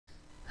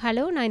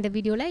Hello, நான் இந்த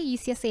வீடியோவில்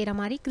ஈஸியாக செய்கிற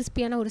மாதிரி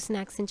கிறிஸ்பியான ஒரு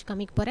ஸ்நாக்ஸ் செஞ்சு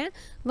காமிக்க போகிறேன்.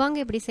 வாங்க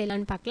எப்படி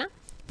செய்யலான்னு பார்க்கலாம்.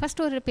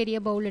 ஃபஸ்ட்டு ஒரு பெரிய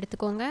பவுல்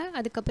எடுத்துக்கோங்க.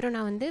 அதுக்கப்புறம்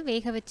நான்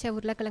வேக வச்ச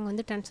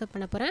உருளைக்கிழங்கு ட்ரான்ஸ்ஃபர்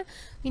பண்ண போகிறேன்.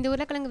 இந்த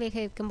உருளைக்கிழங்கு வேக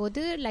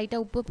வைக்கும்போது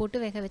லைட்டாக உப்பு போட்டு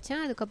வேக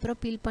வச்சேன். அதுக்கப்புறம்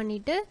பீல்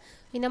பண்ணிவிட்டு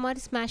இந்த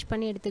மாதிரி ஸ்மாஷ்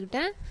பண்ணி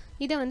எடுத்துக்கிட்டேன்.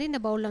 இதை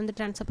இந்த பவுலில்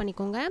ட்ரான்ஸ்ஃபர்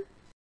பண்ணிக்கோங்க.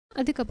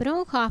 அதுக்கப்புறம்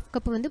 1/2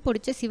 கப்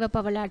பொடிச்ச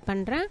சிவப்பவல் ஆட்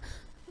பண்ணுறேன்.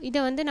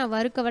 இதை நான்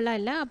வறுக்கவெல்லாம்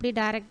இல்லை, அப்படியே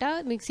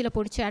டேரெக்டாக மிக்சியில்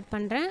பொடிச்சு ஆட்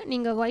பண்ணுறேன்.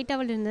 நீங்கள் ஒயிட்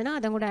அவல் இருந்ததுன்னா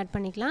அதை கூட ஆட்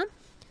பண்ணிக்கலாம்.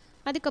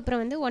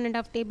 அதுக்கப்புறம்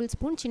 1.5 டேபிள்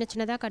ஸ்பூன் சின்ன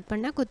சின்னதாக கட்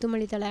பண்ண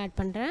கொத்தமல்லி தழை ஆட்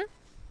பண்ணுறேன்.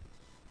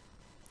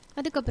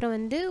 அதுக்கப்புறம்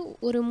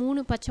ஒரு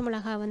 3 பச்சை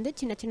மிளகாய்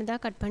சின்ன சின்னதாக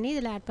கட் பண்ணி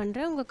இதில் ஆட்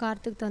பண்ணுறேன். உங்கள்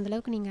காரத்துக்கு தகுந்த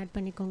அளவுக்கு நீங்கள் ஆட்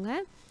பண்ணிக்கோங்க.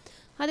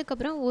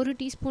 அதுக்கப்புறம் 1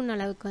 டீஸ்பூன்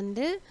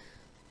அளவுக்கு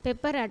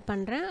பெப்பர் ஆட்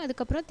பண்ணுறேன்.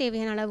 அதுக்கப்புறம்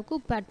தேவையான அளவுக்கு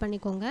உப்பு ஆட்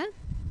பண்ணிக்கோங்க.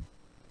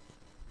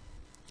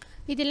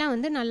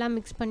 இதெல்லாம் நல்லா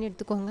மிக்ஸ் பண்ணி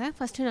எடுத்துக்கோங்க.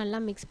 ஃபஸ்ட்டு நல்லா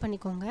மிக்ஸ்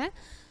பண்ணிக்கோங்க.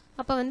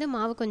 அப்போ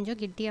மாவு கொஞ்சம்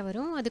கெட்டியாக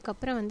வரும்.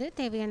 அதுக்கப்புறம்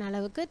தேவையான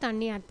அளவுக்கு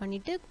தண்ணி ஆட்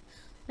பண்ணிவிட்டு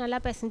நல்லா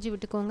பிசைஞ்சு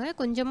விட்டுக்கோங்க.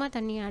 கொஞ்சமாக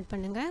தண்ணி ஆட்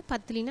பண்ணுங்கள்.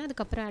 பத்தலினா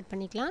அதுக்கப்புறம் ஆட்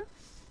பண்ணிக்கலாம்.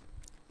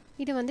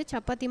 இது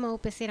சப்பாத்தி மாவு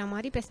பிசைகிற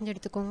மாதிரி பிசைஞ்சு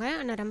எடுத்துக்கோங்க.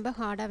 ஆனால் ரொம்ப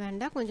ஹார்டாக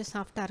வேண்டாம், கொஞ்சம்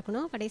சாஃப்டாக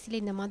இருக்கணும். கடைசியில்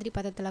இந்த மாதிரி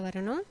பதத்தில்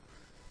வரணும்.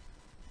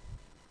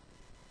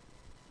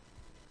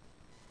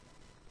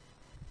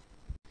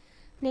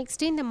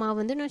 நெக்ஸ்ட்டு இந்த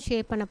மாவு நான்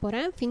ஷேப் பண்ண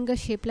போகிறேன்.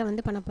 ஃபிங்கர்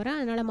ஷேப்பில் பண்ண போகிறேன்.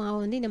 அதனால்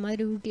மாவு இந்த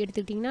மாதிரி ஊட்டி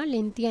எடுத்துக்கிட்டிங்கன்னா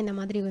லென்த்தியாக இந்த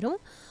மாதிரி வரும்.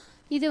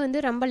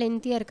 இது ரொம்ப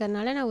லென்த்தியாக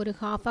இருக்கிறதுனால நான் ஒரு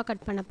 1/2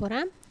 கட் பண்ண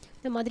போகிறேன்.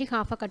 இந்த மாதிரி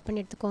 1/2 கட்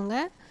பண்ணி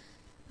எடுத்துக்கோங்க.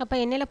 அப்போ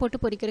எண்ணெயில் போட்டு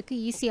பொரிக்கிறதுக்கு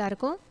ஈஸியாக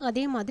இருக்கும்.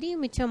 அதே மாதிரி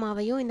மிச்ச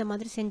மாவையும் இந்த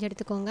மாதிரி செஞ்சு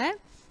எடுத்துக்கோங்க.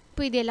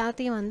 இப்போ இது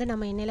எல்லாத்தையும்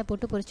நம்ம எண்ணெயில்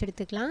போட்டு பொரிச்சு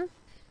எடுத்துக்கலாம்.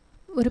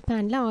 ஒரு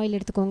பேனில் ஆயில்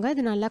எடுத்துக்கோங்க.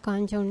 இது நல்லா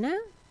காஞ்சோடனே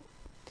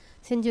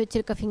செஞ்சு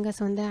வச்சுருக்க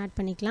ஃபிங்கர்ஸ் ஆட்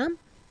பண்ணிக்கலாம்.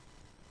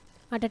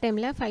 அட் அ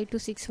டைமில் 5 to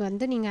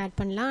 6 நீங்கள் ஆட்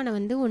பண்ணலாம்.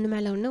 ஆனால் ஒன்று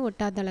மேலே ஒன்று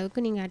ஒட்டாத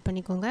அளவுக்கு நீங்கள் ஆட்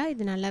பண்ணிக்கோங்க.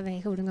 இது நல்லா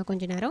வேக விடுங்க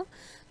கொஞ்சம் நேரம்.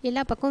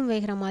 எல்லா பக்கமும்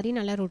வேகிற மாதிரி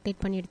நல்லா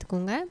ரொட்டேட் பண்ணி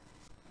எடுத்துக்கோங்க.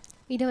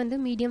 இதை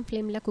மீடியம்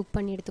ஃப்ளேமில் குக்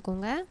பண்ணி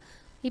எடுத்துக்கோங்க.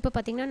 இப்போ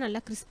பார்த்திங்கன்னா நல்லா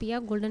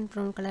கிறிஸ்பியாக கோல்டன்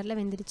ப்ரௌன் கலரில்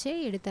வெந்துருச்சு.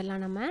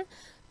 எடுத்துடலாம். நம்ம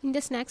இந்த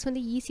ஸ்நாக்ஸ்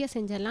ஈஸியாக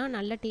செஞ்சிடலாம்.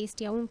 நல்ல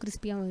டேஸ்டியாகவும்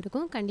கிறிஸ்பியாகவும்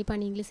இருக்கும். கண்டிப்பாக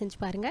நீங்களும் செஞ்சு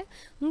பாருங்கள்.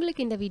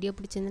 உங்களுக்கு இந்த வீடியோ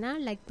பிடிச்சிருந்துன்னா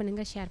லைக்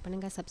பண்ணுங்கள், ஷேர்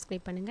பண்ணுங்கள்,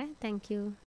 சப்ஸ்கிரைப் பண்ணுங்கள். தேங்க்யூ.